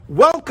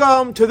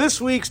Welcome to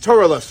this week's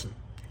Torah lesson.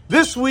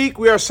 This week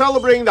we are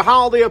celebrating the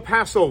holiday of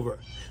Passover.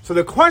 So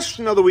the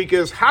question of the week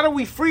is, how do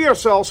we free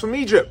ourselves from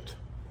Egypt?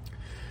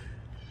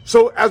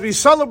 So as we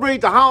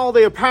celebrate the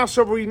holiday of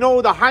Passover, we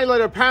know the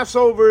highlight of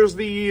Passover is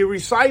the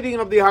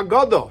reciting of the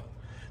Haggadah,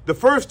 the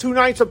first 2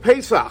 nights of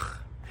Pesach.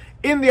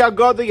 In the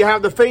Haggadah you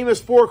have the famous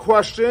 4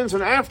 questions,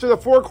 and after the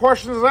 4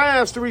 questions are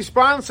asked, the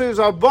response is,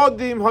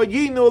 Avodim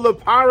hayinu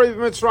leparei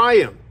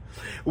v'Mitzrayim.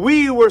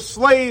 We were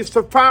slaves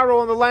to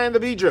Pharaoh in the land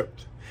of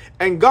Egypt,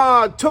 and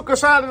God took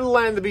us out of the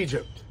land of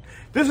Egypt.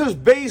 This is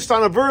based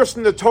on a verse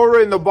in the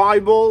Torah in the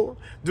Bible,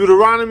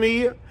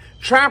 Deuteronomy,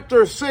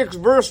 chapter 6,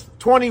 verse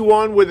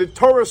 21, where the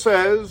Torah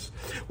says,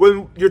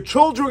 when your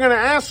children are going to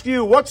ask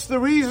you, what's the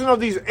reason of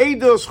these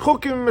Eidos,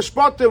 Chukim,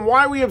 Mishpatim,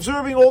 why are we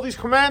observing all these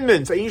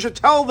commandments? And you should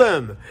tell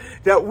them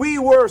that we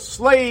were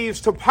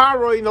slaves to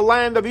Pharaoh in the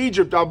land of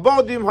Egypt.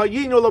 Abodim,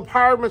 Hayinu,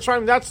 Lepar,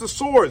 Mitzrayim. That's the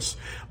source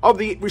of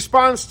the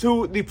response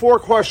to the 4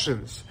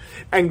 questions.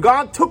 And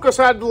God took us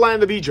out of the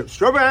land of Egypt.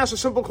 So Rabbi asked a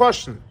simple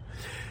question.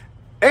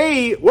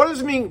 A, what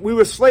does it mean we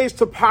were slaves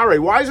to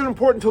Pharaoh? Why is it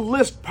important to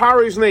list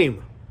Pharaoh's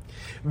name?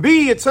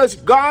 B, it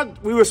says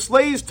we were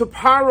slaves to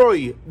Pharaoh,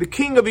 the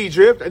king of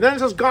Egypt, and then it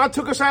says God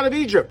took us out of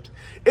Egypt.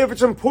 If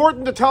it's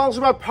important to tell us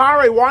about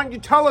Pharaoh, why don't you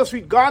tell us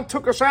God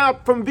took us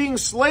out from being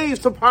slaves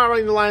to Pharaoh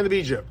in the land of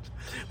Egypt?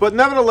 But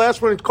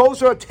nevertheless, when it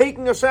goes about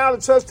taking us out,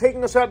 it says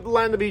taking us out of the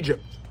land of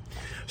Egypt.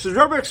 So the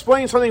Rabbi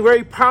explains something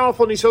very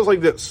powerful, and he says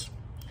like this.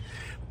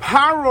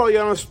 Pharaoh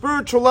on a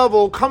spiritual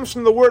level comes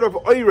from the word of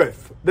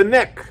oiref, the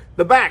neck,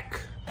 the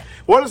back.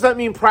 What does that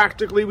mean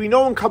practically? We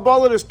know in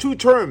Kabbalah there's 2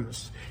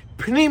 terms,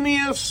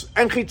 pnimius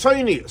and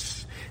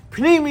chitzonius.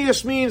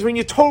 Pnimius means when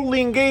you're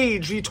totally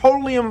engaged, you're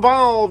totally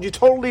involved, you're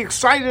totally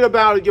excited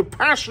about it, you're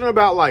passionate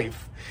about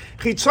life.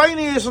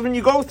 Chitzonius is when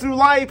you go through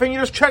life and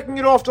you're just checking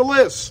it off the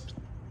list.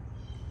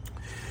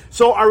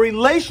 So our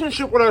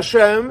relationship with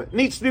Hashem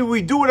needs to be,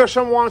 we do what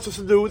Hashem wants us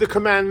to do, the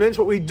commandments,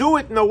 but we do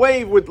it in a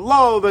way with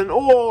love and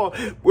awe.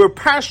 We're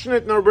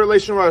passionate in our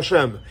relation with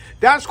Hashem.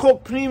 That's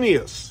called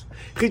pnimius.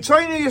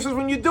 Chitzonius is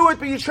when you do it,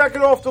 but you check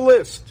it off the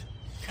list.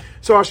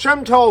 So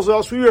Hashem tells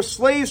us we were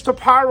slaves to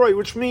Pharaoh,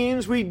 which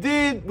means we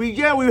had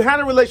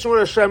a relation with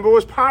Hashem, but it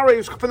was Pharaoh, it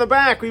was from the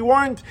back. It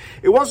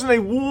wasn't a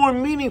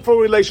warm, meaningful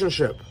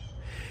relationship.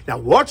 Now,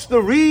 what's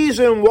the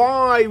reason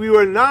why we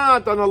were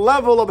not on a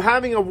level of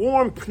having a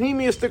warm,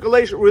 pneumistic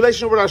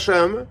relation with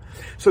Hashem?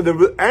 So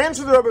the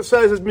answer the Rabbi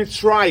says is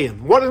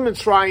Mitzrayim. What does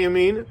Mitzrayim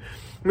mean?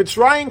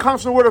 Mitzrayim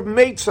comes from the word of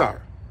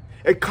Meitzar.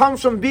 It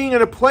comes from being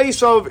in a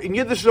place of, in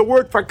Yiddish, the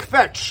word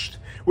verkvetcht.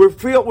 We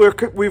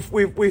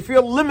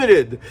feel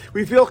limited.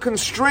 We feel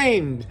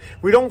constrained.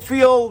 We don't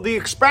feel the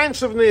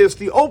expansiveness,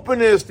 the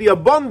openness, the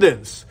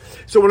abundance.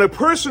 So when a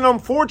person,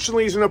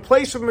 unfortunately, is in a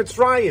place of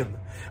Mitzrayim,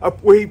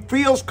 where he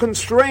feels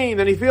constrained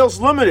and he feels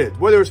limited,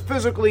 whether it's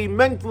physically,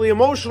 mentally,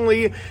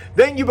 emotionally,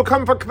 then you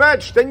become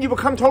verkvetcht, then you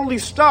become totally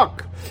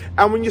stuck.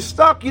 And when you're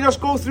stuck, you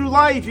just go through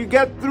life, you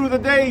get through the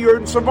day, you're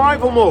in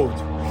survival mode.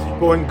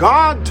 But when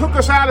God took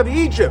us out of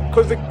Egypt,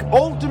 because the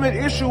ultimate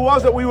issue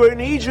was that we were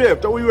in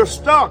Egypt, that we were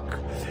stuck,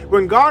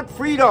 when God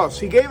freed us,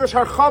 He gave us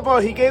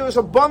harchava, He gave us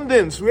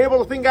abundance, we were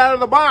able to think out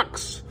of the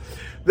box.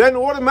 Then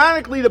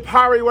automatically the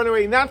Pharaoh went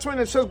away. And that's when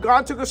it says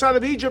God took us out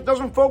of Egypt.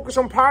 Doesn't focus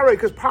on Pharaoh,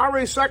 because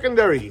Pharaoh is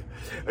secondary.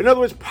 In other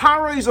words,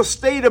 Pharaoh is a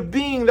state of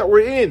being that we're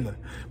in.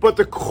 But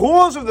the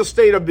cause of the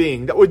state of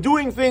being, that we're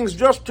doing things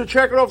just to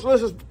check it off the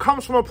list,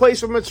 comes from a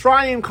place of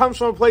Mitzrayim, comes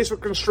from a place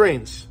of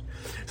constraints.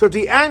 So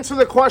to answer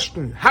the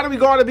question, how do we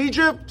go out of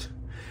Egypt?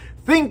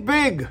 Think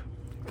big.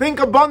 Think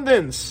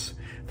abundance.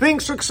 Think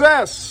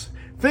success.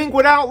 Think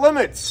without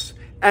limits.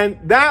 And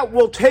that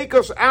will take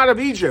us out of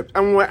Egypt.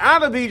 And when we're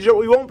out of Egypt,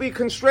 we won't be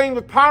constrained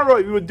with Pharaoh.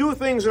 We will do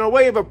things in a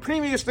way of a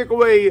pneumistic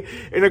way,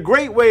 in a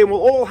great way, and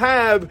we'll all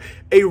have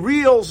a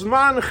real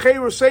Zman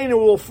Cheruseinu.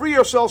 We'll free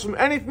ourselves from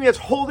anything that's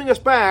holding us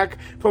back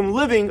from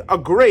living a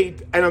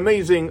great and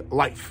amazing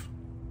life.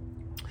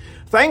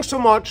 Thanks so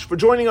much for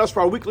joining us for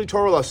our weekly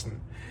Torah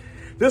lesson.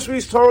 This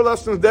week's Torah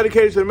lesson is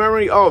dedicated to the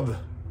memory of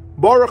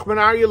Baruch ben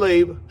Aryeh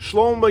Leib,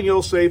 Shlomo ben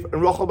Yosef,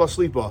 and Rachel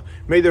Baslipa.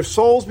 May their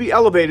souls be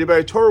elevated by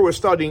the Torah we're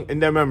studying in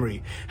their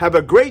memory. Have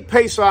a great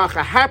Pesach,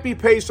 a happy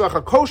Pesach,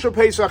 a kosher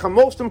Pesach, and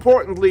most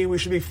importantly, we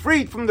should be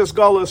freed from this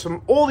gullus,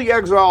 from all the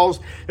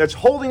exiles that's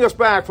holding us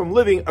back from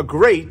living a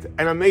great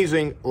and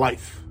amazing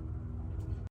life.